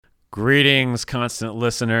Greetings, constant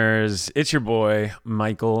listeners. It's your boy,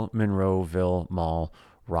 Michael Monroeville Mall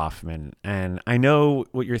Rothman. And I know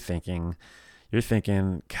what you're thinking. You're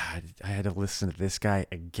thinking, God, I had to listen to this guy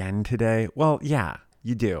again today. Well, yeah,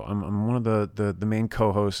 you do. I'm one of the main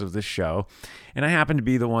co-hosts of this show. And I happen to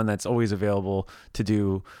be the one that's always available to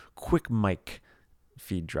do quick mic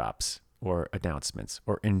feed drops or announcements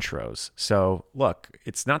or intros. So look,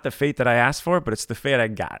 it's not the fate that I asked for, but it's the fate I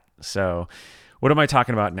got. So what am I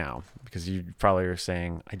talking about now? Because you probably are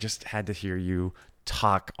saying, I just had to hear you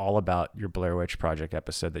talk all about your Blair Witch Project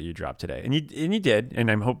episode that you dropped today. And you did, and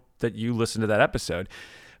I hope that you listened to that episode.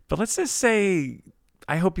 But let's just say,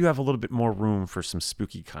 I hope you have a little bit more room for some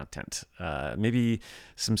spooky content. Maybe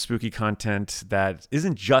some spooky content that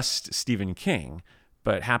isn't just Stephen King,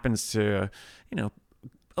 but happens to,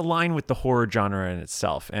 align with the horror genre in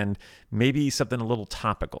itself. And maybe something a little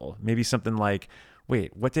topical. Maybe something like,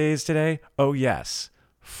 wait, what day is today? Oh, yes.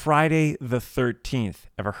 Friday the 13th.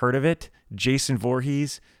 Ever heard of it? Jason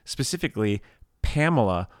Voorhees, specifically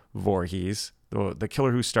Pamela Voorhees, the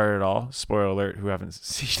killer who started it all. Spoiler alert, who haven't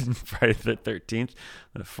seen Friday the 13th,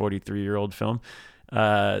 the 43-year-old film.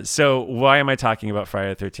 So why am I talking about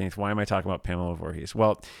Friday the 13th? Why am I talking about Pamela Voorhees?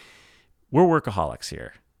 Well, we're workaholics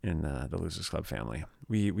here in the Losers Club family.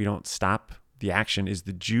 We don't stop. The action is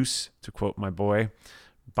the juice, to quote my boy,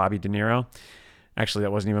 Bobby De Niro. Actually,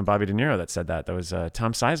 that wasn't even Bobby De Niro that said that. That was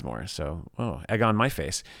Tom Sizemore. So, egg on my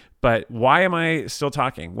face. But why am I still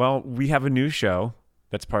talking? Well, we have a new show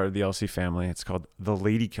that's part of the LC family. It's called The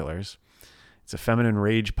Lady Killers. It's a feminine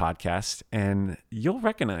rage podcast, and you'll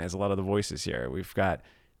recognize a lot of the voices here. We've got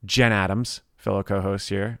Jen Adams, fellow co-host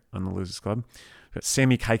here on the Losers Club. We've got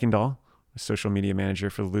Sammy Kuykendall, a social media manager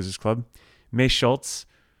for the Losers Club. May Schultz,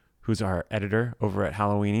 who's our editor over at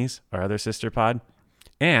Halloweenies, our other sister pod.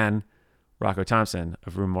 And Rocco Thompson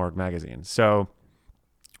of Rue Morgue magazine. So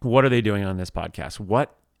what are they doing on this podcast?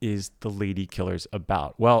 What is The Lady Killers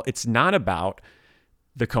about? Well, it's not about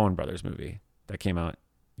the Coen Brothers movie that came out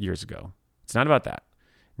years ago. It's not about that.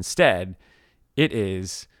 Instead, it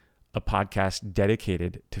is a podcast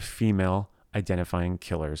dedicated to female identifying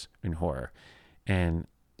killers in horror. And,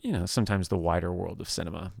 sometimes the wider world of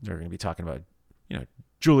cinema. They're going to be talking about,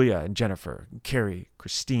 Julia and Jennifer, and Carrie,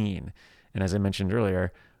 Christine. And as I mentioned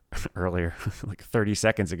earlier, like 30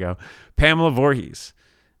 seconds ago, Pamela Voorhees.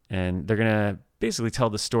 And they're going to basically tell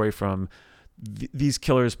the story from these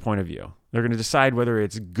killers' point of view. They're going to decide whether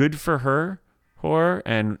it's good for her horror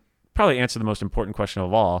and probably answer the most important question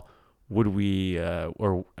of all, would they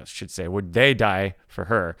die for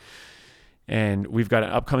her? And we've got an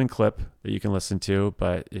upcoming clip that you can listen to.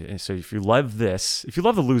 But so if you love this, if you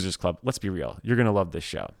love the Losers Club, let's be real, you're going to love this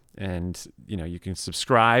show. And, you can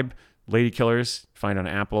subscribe. Lady Killers, find on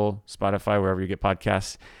Apple, Spotify, wherever you get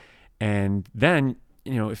podcasts. And then,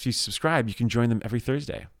 if you subscribe, you can join them every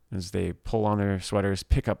Thursday as they pull on their sweaters,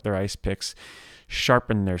 pick up their ice picks,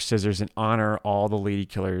 sharpen their scissors, and honor all the lady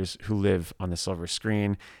killers who live on the silver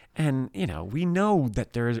screen. And, we know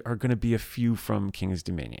that there are going to be a few from King's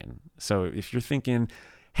Dominion. So if you're thinking,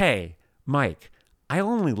 hey, Mike, I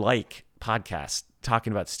only like podcasts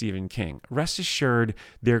talking about Stephen King, rest assured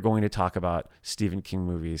they're going to talk about Stephen King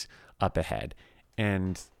movies up ahead.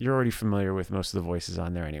 And you're already familiar with most of the voices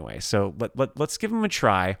on there anyway. So let's give them a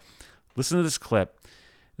try. Listen to this clip,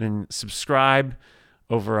 then subscribe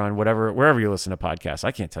over on wherever you listen to podcasts.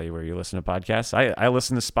 I can't tell you where you listen to podcasts. I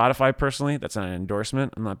listen to Spotify personally. That's not an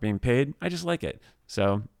endorsement. I'm not being paid. I just like it.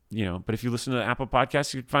 So, but if you listen to Apple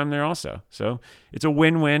Podcasts, you can find them there also. So it's a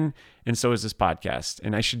win-win, and so is this podcast.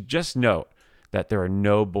 And I should just note that there are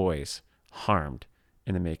no boys harmed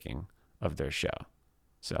in the making of their show.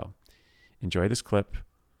 So enjoy this clip.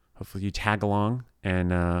 Hopefully you tag along, and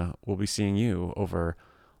we'll be seeing you over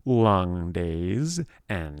long days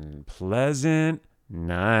and pleasant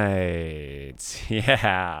nights.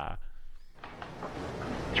 Yeah.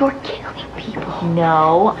 You're killing people.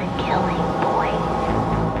 No, I'm killing boys.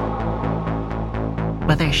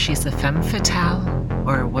 Whether she's a femme fatale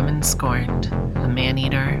or a woman scorned, a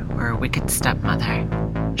man-eater or a wicked stepmother,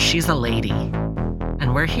 she's a lady,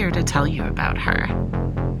 and we're here to tell you about her.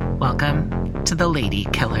 Welcome to The Lady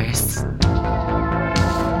Killers.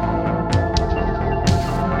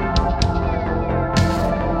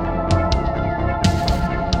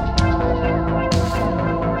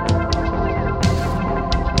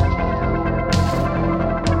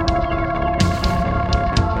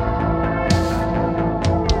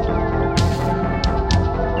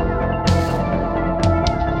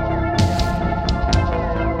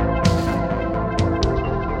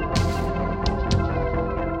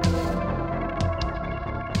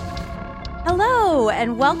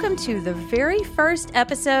 welcome to the very first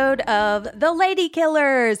episode of The Lady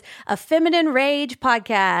Killers, a feminine rage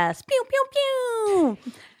podcast. Pew, pew, pew.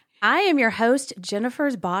 I am your host,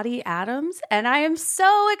 Jennifer's Body Adams, and I am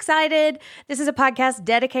so excited. This is a podcast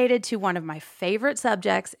dedicated to one of my favorite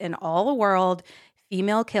subjects in all the world,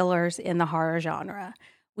 female killers in the horror genre.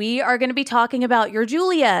 We are going to be talking about your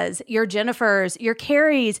Julias, your Jennifers, your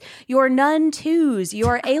Carries, your Nun 2s,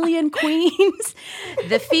 your Alien Queens,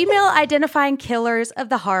 the female identifying killers of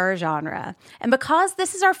the horror genre. And because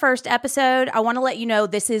this is our first episode, I want to let you know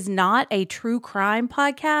this is not a true crime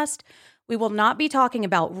podcast. We will not be talking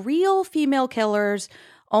about real female killers,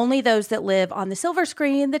 only those that live on the silver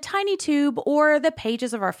screen, the tiny tube, or the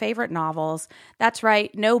pages of our favorite novels. That's right,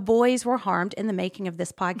 no boys were harmed in the making of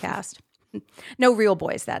this podcast. No real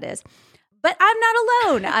boys, that is. But I'm not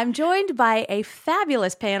alone. I'm joined by a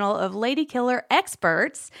fabulous panel of lady killer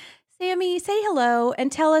experts. Sammy, say hello and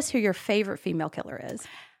tell us who your favorite female killer is.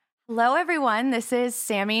 Hello, everyone. This is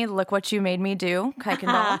Sammy. Look What You Made Me Do,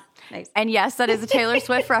 Kuykendall. Nice. And yes, that is a Taylor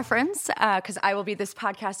Swift reference because I will be this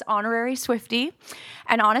podcast honorary Swiftie.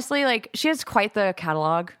 And honestly, like, she has quite the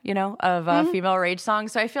catalog, you know, of female rage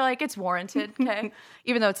songs. So I feel like it's warranted, okay?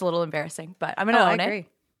 Even though it's a little embarrassing, but I'm going to own it.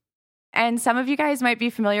 And some of you guys might be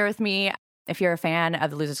familiar with me if you're a fan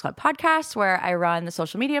of the Losers Club podcast, where I run the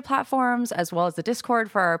social media platforms as well as the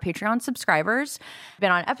Discord for our Patreon subscribers. I've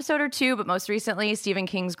been on an episode or two, but most recently Stephen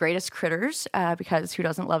King's Greatest Critters, because who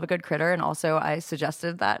doesn't love a good critter? And also I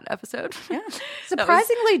suggested that episode. Yeah.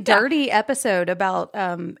 Surprisingly dirty episode about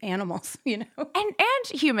animals, you know. And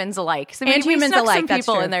humans alike. So and humans snuck alike. Some That's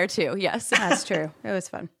people true. in there too. Yes. That's true. It was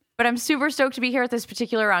fun. But I'm super stoked to be here at this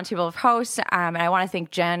particular roundtable of hosts. And I want to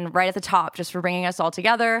thank Jen right at the top just for bringing us all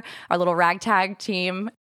together, our little ragtag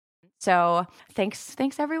team. So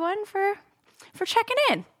thanks everyone for checking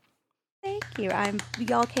in. Thank you.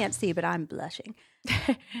 Y'all can't see, but I'm blushing.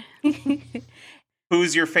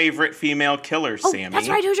 Who's your favorite female killer, Sammy? That's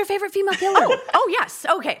right. Who's your favorite female killer? Oh, yes.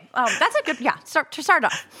 Okay. That's a good, to start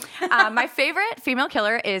off. My favorite female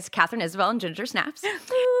killer is Catherine Isabel and Ginger Snaps.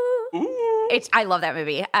 Ooh. I love that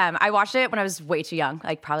movie. I watched it when I was way too young,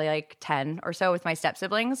 like probably like 10 or so with my step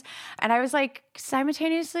siblings. And I was like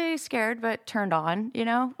simultaneously scared, but turned on, you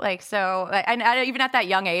know, like, so, and even at that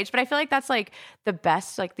young age, but I feel like that's like the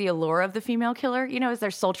best, like the allure of the female killer, you know, is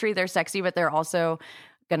they're sultry, they're sexy, but they're also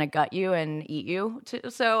gonna gut you and eat you too.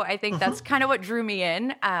 So I think that's kind of what drew me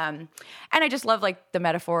in. And I just love like the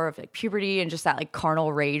metaphor of like puberty and just that like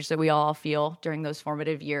carnal rage that we all feel during those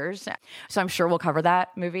formative years. So I'm sure we'll cover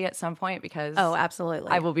that movie at some point because absolutely.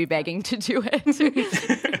 I will be begging to do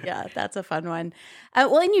it. Yeah, that's a fun one.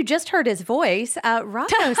 Well, and you just heard his voice.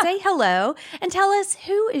 Rocco, say hello and tell us,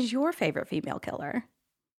 who is your favorite female killer?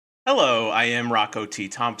 Hello, I am Rocco T.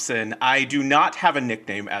 Thompson. I do not have a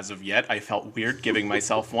nickname as of yet. I felt weird giving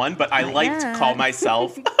myself one, but I like to call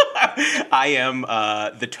myself, I am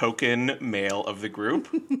the token male of the group.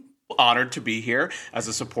 Honored to be here as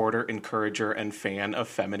a supporter, encourager, and fan of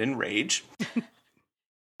feminine rage.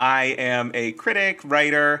 I am a critic,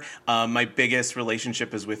 writer. My biggest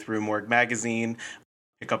relationship is with Rue Morgue magazine.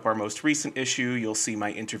 Pick up our most recent issue. You'll see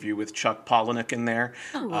my interview with Chuck Palahniuk in there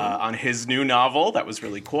on his new novel. That was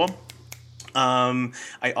really cool.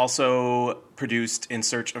 I also produced In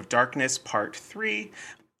Search of Darkness, Part 3.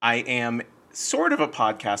 I am sort of a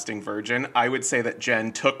podcasting virgin. I would say that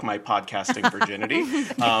Jen took my podcasting virginity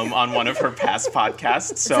on one of her past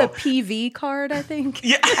podcasts. So it's a PV card, I think.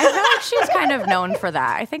 Yeah. I feel like she's kind of known for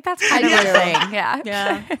that. I think that's kind of her thing. Yeah.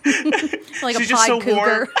 Yeah. Like she's a just so pied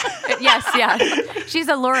cougar. Yes, yeah. She's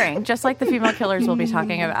alluring, just like the female killers we'll be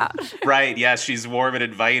talking about. Right, yeah, she's warm and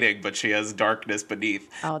inviting, but she has darkness beneath.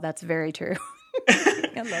 Oh, that's very true.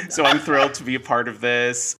 I love that. So I'm thrilled to be a part of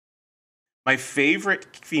this. My favorite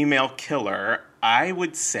female killer, I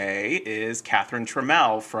would say, is Catherine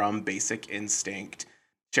Trammell from Basic Instinct.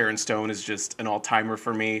 Sharon Stone is just an all-timer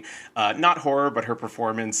for me. Not horror, but her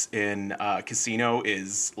performance in Casino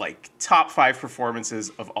is like top 5 performances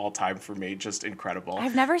of all time for me. Just incredible.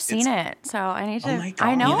 I've never seen it, so I need to. Oh my God.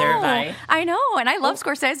 I know. Neither have I. I know, and I love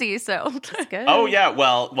Scorsese, so That's good. Oh, yeah.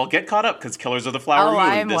 Well, get caught up because Killers of the Flower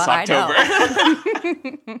Moon this October.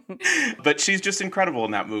 But she's just incredible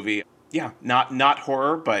in that movie. Yeah, not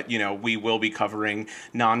horror, but, you know, we will be covering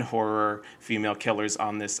non-horror female killers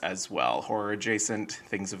on this as well. Horror adjacent,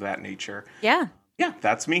 things of that nature. Yeah. Yeah,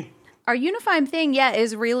 that's me. our unifying thing,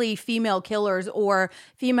 is really female killers or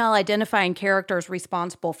female identifying characters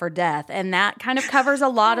responsible for death. And that kind of covers a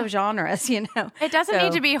lot of genres, you know. It doesn't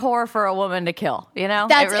need to be horror for a woman to kill, you know?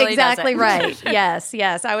 That's it really exactly doesn't. right.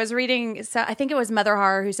 Yes. I was reading, so I think it was Mother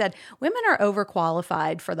Horror who said, women are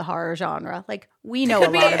overqualified for the horror genre. Like, we know a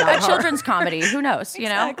Could be lot about a horror. children's comedy. Who knows, you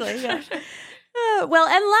know? Exactly, yeah. Well,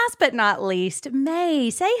 and last but not least, May,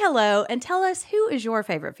 say hello and tell us, who is your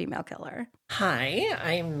favorite female killer? Hi,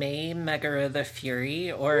 I'm May Megara the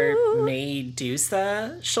Fury, or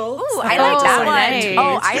Medusa Schultz. Ooh, I like that one. nice.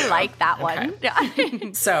 Oh, I like that one.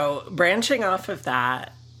 Yeah. So, branching off of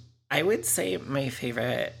that, I would say my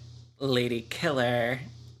favorite lady killer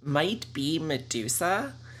might be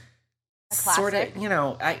Medusa. Sort of, you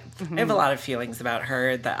know, I have a lot of feelings about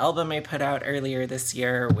her. The album I put out earlier this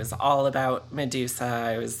year was all about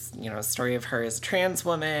Medusa. It was, you know, a story of her as a trans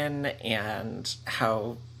woman and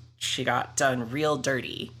how she got done real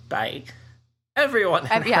dirty by everyone.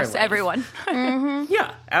 In Yes, her life. everyone.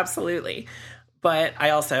 Yeah, absolutely. But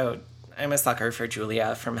I'm a sucker for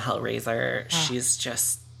Julia from Hellraiser. She's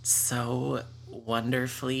just so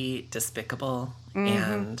wonderfully despicable.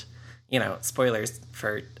 And, you know, spoilers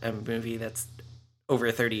for a movie that's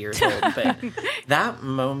over 30 years old. But that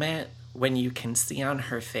moment when you can see on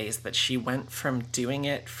her face that she went from doing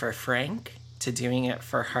it for Frank to doing it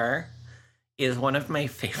for her is one of my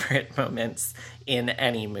favorite moments in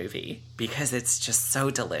any movie because it's just so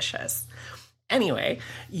delicious. Anyway,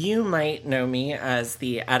 you might know me as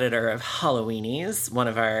the editor of Halloweenies, one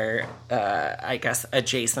of our, I guess,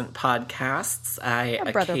 adjacent podcasts.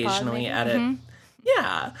 I brother pod, occasionally maybe. edit.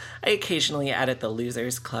 Yeah, I occasionally edit the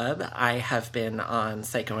Losers Club. I have been on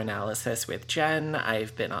Psychoanalysis with Jen.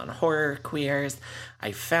 I've been on Horror Queers.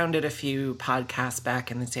 I founded a few podcasts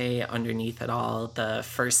back in the day underneath it all. The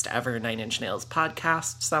first ever Nine Inch Nails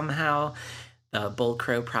podcast somehow. The Bull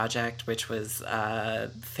Crow Project, which was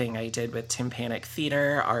a thing I did with Tympanic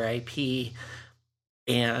Theater, RIP.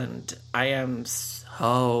 And I am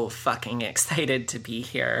so fucking excited to be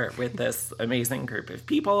here with this amazing group of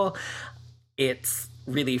people. It's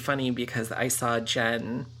really funny because I saw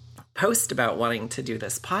Jen post about wanting to do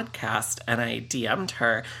this podcast and I DM'd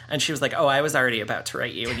her and she was like, oh, I was already about to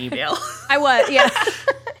write you an email. I was, yeah.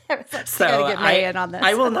 I was like, So gotta get May in on this.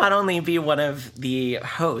 I will not only be one of the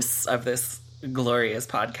hosts of this glorious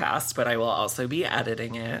podcast, but I will also be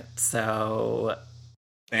editing it. So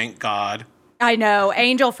Thank God. I know,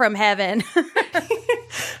 angel from heaven.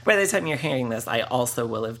 by the time you're hearing this, I also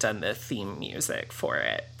will have done the theme music for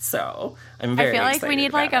it. So I'm very I feel like excited we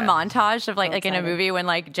need like a about it. montage of like in a movie when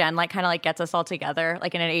like Jen like kind of like gets us all together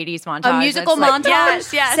like in an 80s montage. A musical It's like,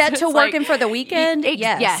 montage yes, set to It's Working for the Weekend?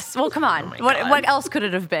 Yes. Yes. Well, come on. my What God. else could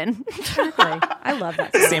it have been? I love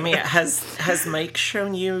that song. Sammy, has Mike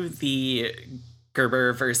shown you the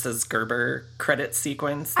Gerber versus Gerber credit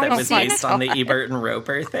sequence that I've was seen based on the Ebert and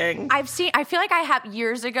Roper thing? I feel like I have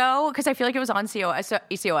years ago because I feel like it was on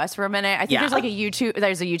ECOS for a minute. I think Yeah. there's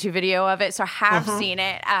a YouTube video of it, so I have seen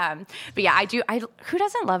it. But yeah, I do. Who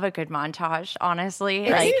doesn't love a good montage? Honestly,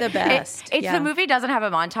 It's the best. If Yeah. the movie doesn't have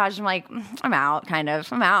a montage, I'm like, I'm out.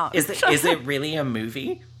 I'm out. Is it really a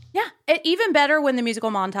movie? Yeah. Even better when the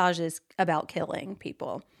musical montage is about killing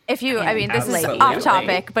people. If you, I mean, this is Absolutely. off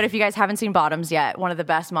topic, but if you guys haven't seen Bottoms yet, one of the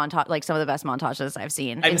best some of the best montages I've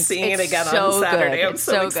seen. I'm seeing it again on Saturday. Good. I'm It's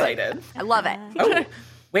so good. excited. I love it. Oh,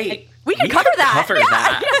 wait. We can cover that. Cover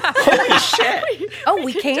that. Holy shit. Oh,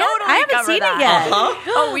 we can? Totally I haven't cover seen that. it yet.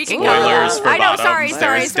 Oh, we can Spoilers cover for I know. Bottoms. Sorry.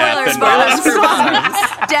 There's death Spoilers. in Spoilers.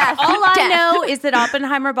 Bottoms. Death. All I Death. know is that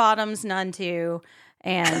Oppenheimer bottoms none too.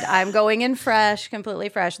 And I'm going in fresh, completely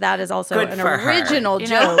fresh. That is also Good an for her. original You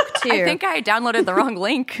know, joke, too. I think I downloaded the wrong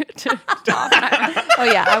link to Oh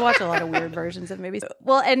yeah, I watch a lot of weird versions of movies.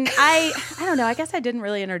 Well, and I don't know. I guess I didn't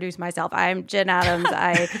really introduce myself. I'm Jen Adams.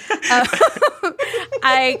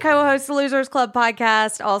 I co-host the Losers Club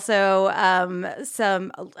podcast. Also,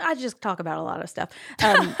 I just talk about a lot of stuff.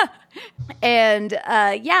 And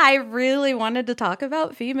I really wanted to talk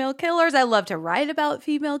about female killers. I love to write about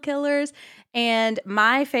female killers. And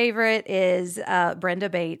my favorite is Brenda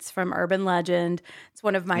Bates from Urban Legend. It's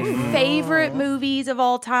one of my favorite movies of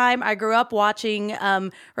all time. I grew up watching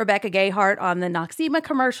Rebecca Gayheart on the Noxzema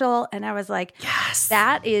commercial, and I was like, yes,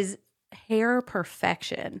 that is hair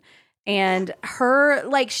perfection. And her,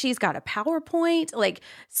 like, she's got a PowerPoint, like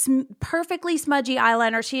perfectly smudgy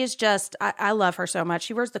eyeliner. She is just, I love her so much.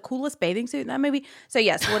 She wears the coolest bathing suit in that movie. So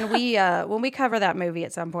yes, when we cover that movie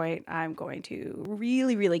at some point, I'm going to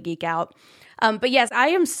really, really geek out. But yes, I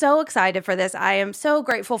am so excited for this. I am so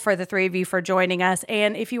grateful for the three of you for joining us.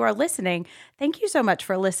 And if you are listening, thank you so much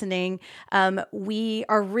for listening. We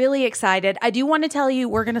are really excited. I do want to tell you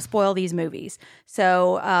we're going to spoil these movies.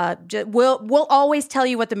 So we'll always tell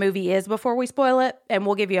you what the movie is before we spoil it, and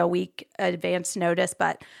we'll give you a week advance notice.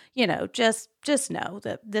 But, you know, just know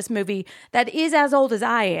that this movie that is as old as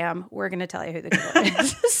I am, we're going to tell you who the killer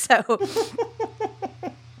is. So...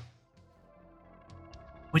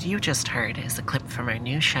 What you just heard is a clip from our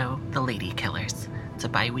new show, The Lady Killers. It's a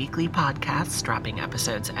bi-weekly podcast dropping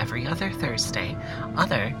episodes every other Thursday,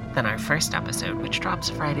 other than our first episode, which drops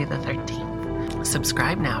Friday the 13th.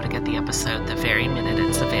 Subscribe now to get the episode the very minute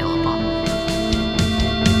it's available.